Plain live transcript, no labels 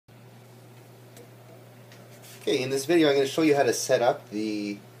Okay, in this video I'm going to show you how to set up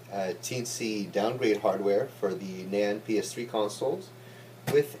the Teensy downgrade hardware for the NAND PS3 consoles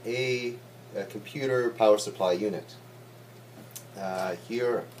with a computer power supply unit.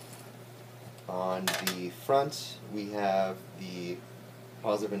 Here on the front we have the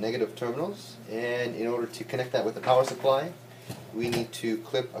positive and negative terminals, and in order to connect that with the power supply we need to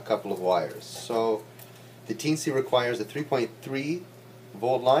clip a couple of wires. So the Teensy requires a 3.3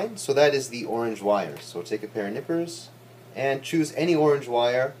 volt line, so that is the orange wire. So take a pair of nippers and choose any orange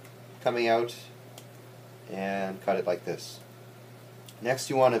wire coming out and cut it like this. Next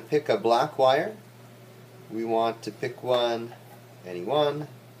you want to pick a black wire. We want to pick any one,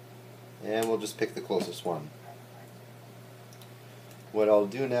 and we'll just pick the closest one. What I'll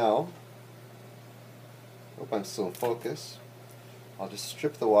do now, hope I'm still in focus, I'll just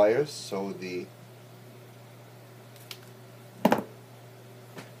strip the wires so the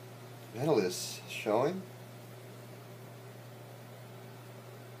metal is showing.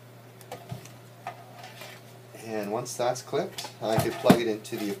 And once that's clipped, I can plug it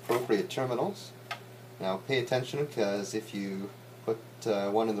into the appropriate terminals. Now pay attention, because if you put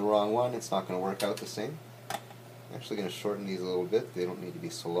one in the wrong one, it's not going to work out the same. I'm actually going to shorten these a little bit, they don't need to be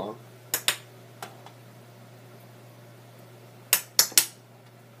so long.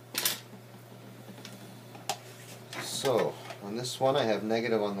 So on this one I have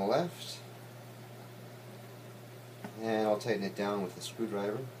negative on the left, and I'll tighten it down with a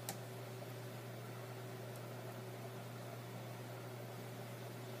screwdriver.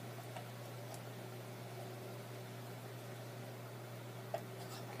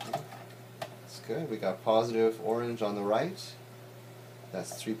 That's good. We got positive orange on the right.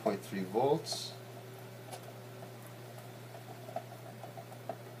 That's 3.3 volts.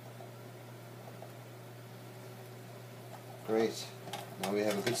 Great. Now we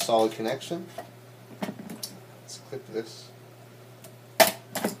have a good solid connection. Let's clip this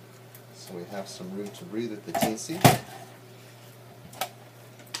so we have some room to breathe with the Teensy.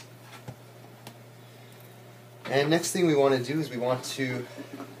 And next thing we want to do is we want to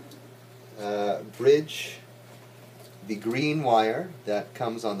bridge the green wire that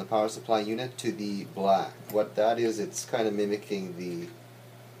comes on the power supply unit to the black. What that is, it's kind of mimicking the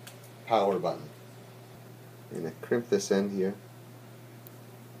power button. I'm going to crimp this end here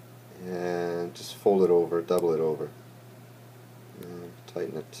and just fold it over, double it over, and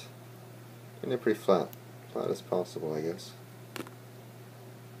tighten it. And it pretty flat as possible, I guess.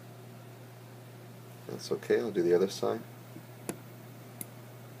 That's okay. I'll do the other side.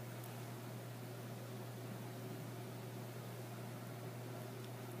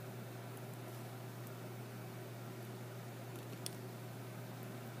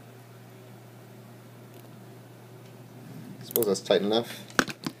 I suppose that's tight enough.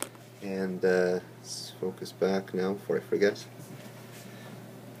 And let's focus back now before I forget.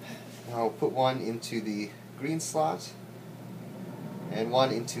 Now I'll put one into the green slot and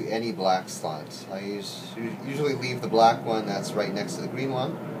one into any black slot. I usually leave the black one that's right next to the green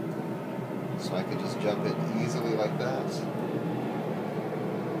one, so I can just jump it easily like that.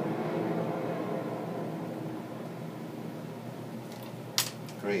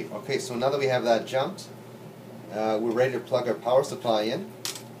 Great. Okay, so now that we have that jumped, we're ready to plug our power supply in.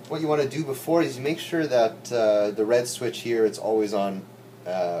 What you want to do before is you make sure that the red switch here, it's always on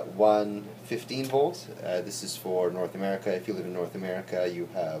 115 volts. This is for North America. If you live in North America, you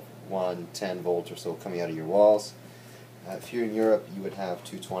have 110 volts or so coming out of your walls. If you're in Europe, you would have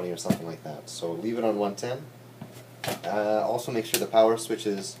 220 or something like that. So leave it on 110. Also make sure the power switch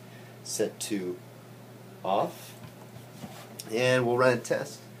is set to off. And we'll run a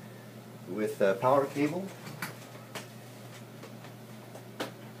test with a power cable.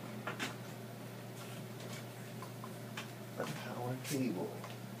 Cable.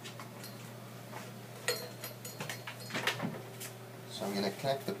 So I'm going to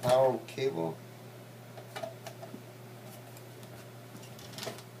connect the power cable,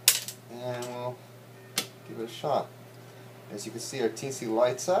 and we'll give it a shot. As you can see, our Teensy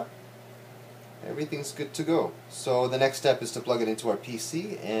lights up. Everything's good to go. So the next step is to plug it into our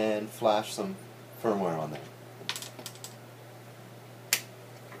PC and flash some firmware on there.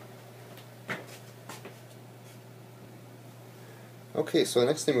 Okay, so the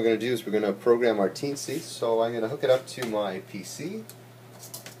next thing we're going to do is we're going to program our Teensy. So I'm going to hook it up to my PC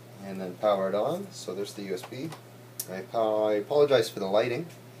and then power it on. So there's the USB. I apologize for the lighting.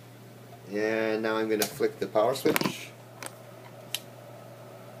 And now I'm going to flick the power switch.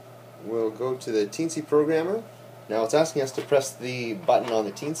 We'll go to the Teensy programmer. Now it's asking us to press the button on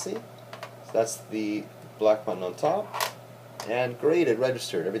the Teensy. So that's the black button on top. And great, it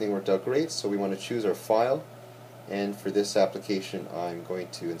registered. Everything worked out great, so we want to choose our file. and for this application I'm going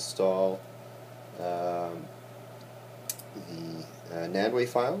to install the NAND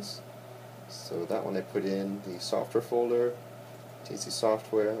files. So that one I put in the software folder, TC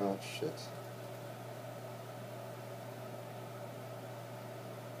software, oh shit.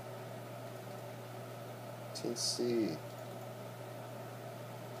 TC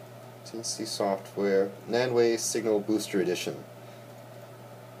software, NAND Signal Booster Edition.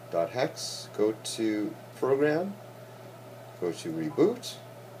 .hex, go to Program, go to Reboot,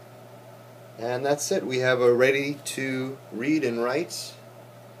 and that's it. We have a ready to read and write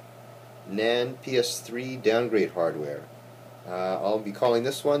NAND PS3 downgrade hardware. I'll be calling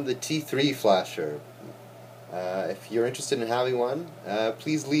this one the T-Flasher. If you're interested in having one,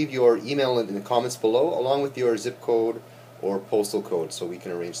 please leave your email in the comments below along with your zip code or postal code so we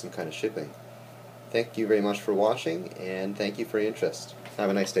can arrange some kind of shipping. Thank you very much for watching, and thank you for your interest. Have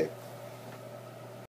a nice day.